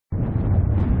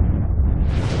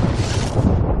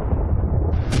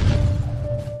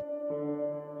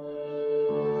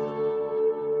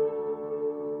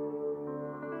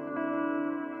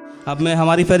अब मैं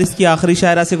हमारी फहरिस्त की आखिरी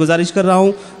शायरा से गुजारिश कर रहा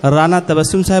हूँ राना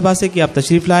तबस्सुम साहिबा से कि आप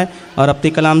तशरीफ़ लाएँ और अपने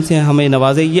कलाम से हमें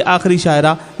नवाजें। ये आखिरी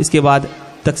शायरा, इसके बाद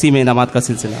तकसीम इनामात का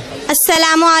सिलसिला।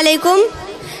 अस्सलामु अलैकुम।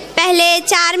 पहले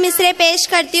 4 मिसरे पेश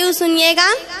करती हूँ,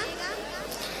 सुनिएगा।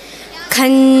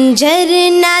 खंजर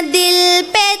न दिल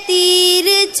पे तीर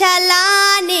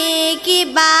चलाने की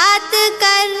बात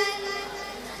कर,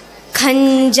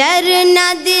 खंजर न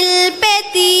दिल पे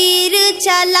तीर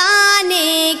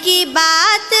चलाने की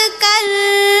बात कर,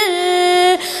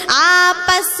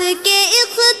 आपस के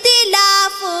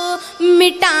इख्तिलाफ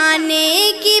मिटाने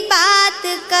की बात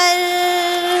कर,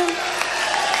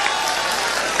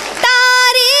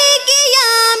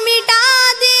 तारीकियाँ मिटा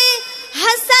दे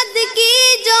हसद की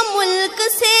जो मुल्क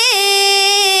से,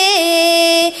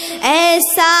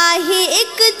 ऐसा ही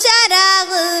एक चराग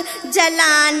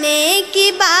जलाने की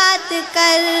बात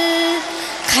कर,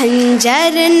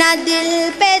 खंजर न दिल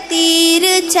पे तीर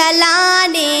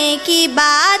चलाने की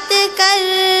बात कर,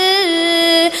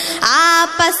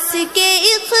 आपस के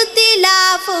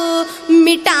इख्तिलाफ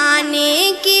मिटाने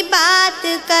की बात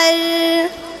कर।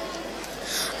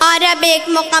 और अब एक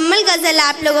मुकम्मल गज़ल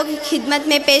आप लोगों की खिदमत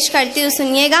में पेश करती हूँ,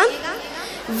 सुनिएगा।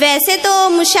 वैसे तो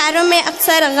मुशायरों में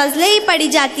अक्सर गज़लें ही पढ़ी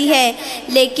जाती है,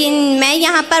 लेकिन मैं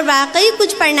यहाँ पर वाकई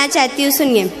कुछ पढ़ना चाहती हूँ,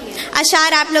 सुनिए।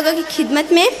 अशार आप लोगों की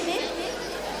खिदमत में।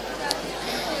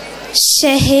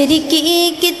 शहर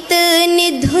की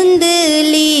कितनी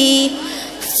धुंधली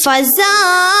फ़ज़ा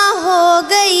हो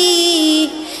गई,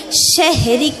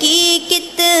 शहर की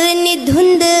कितनी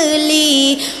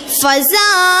धुंधली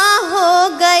फ़ज़ा हो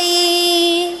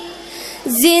गई,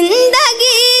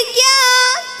 जिंदगी क्या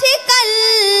थी कल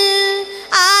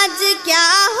आज क्या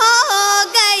हो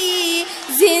गई,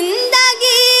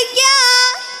 जिंदगी क्या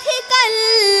थी कल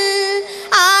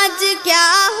आज क्या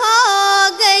हो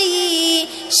गई,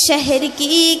 शहर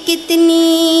की कितनी।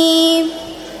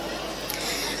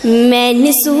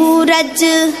 मैंने सूरज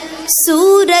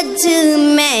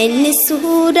मैंने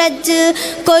सूरज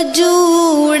को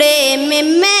जूड़े में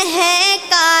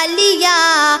महका लिया,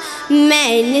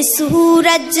 मैंने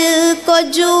सूरज को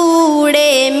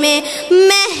जूड़े में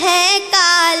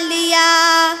महका लिया,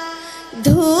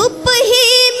 धूप ही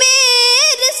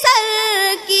मेरे सर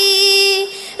की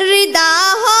रिदा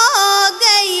हो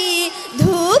गई,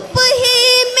 धूप ही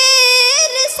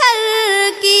मेरे सर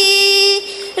की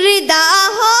रिदा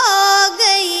हो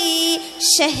गई,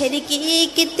 शहर की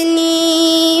कितनी।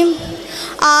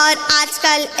 और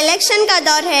आजकल इलेक्शन का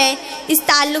दौर है, इस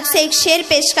ताल्लुक़ से एक शेर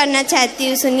पेश करना चाहती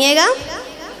हूँ, सुनिएगा।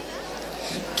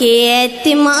 कि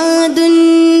एतमाद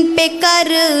उन पे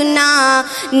करना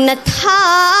न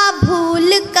था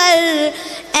भूल कर,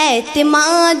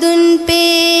 एतमाद उन पे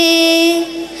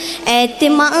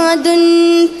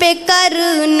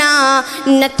करना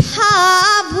न था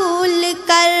भूल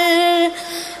कर,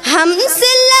 हमसे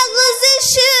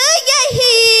लग़ज़िश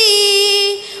यही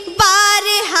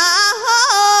बारहा हो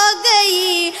गई,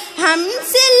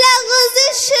 हमसे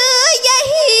लग़ज़िश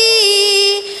यही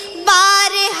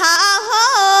बारहा हो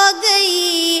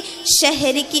गई,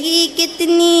 शहर की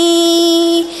कितनी,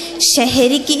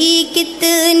 शहर की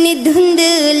कितनी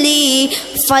धुंधली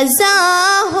फ़ज़ा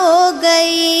हो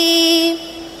गई।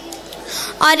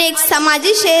 और एक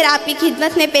समाजी शेर आपकी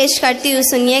खिदमत में पेश करती हूँ,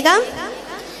 सुनिएगा।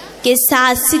 कि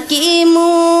सास के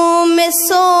मुँह में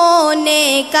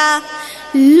सोने का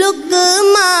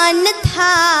लुक़मान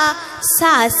था,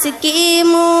 सास के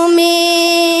मुँह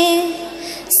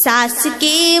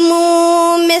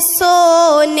में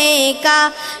सोने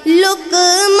का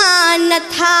लुक़मान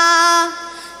था,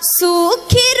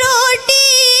 सूखी रोटी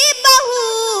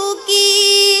बहू की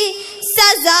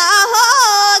सज़ा हो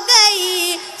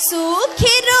गई,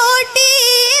 सूखी रोटी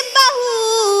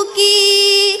बहू की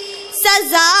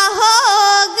सज़ा हो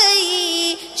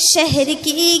गई, शहर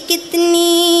की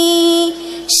कितनी,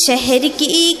 शहर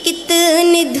की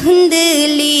कितनी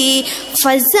धुंधली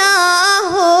फ़ज़ा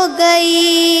हो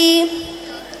गई।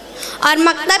 और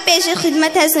मक़ता पेश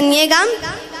खिदमत है, सुनिएगा।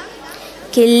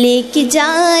 कि लेके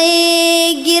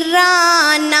जाएगी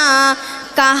राना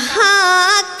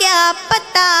कहाँ क्या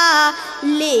पता,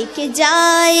 लेके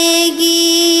जाएगी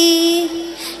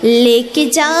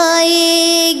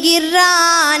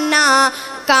राना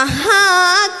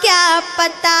कहाँ क्या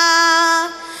पता,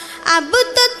 अब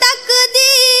तो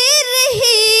तकदीर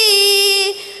ही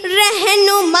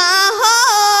रहनुमा हो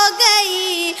गई,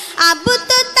 अब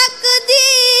तो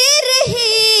तकदीर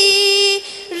ही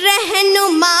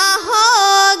रहनुमा हो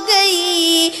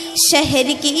गई, शहर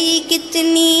की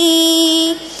कितनी,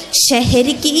 शहर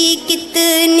की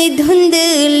कितनी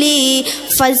धुंधली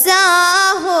फ़ज़ा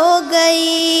हो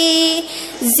गई,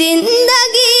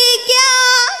 जिंदगी क्या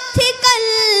थी कल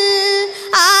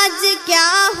आज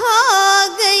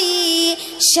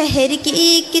शहर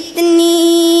की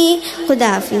कितनी। खुदा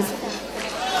हाफिज़।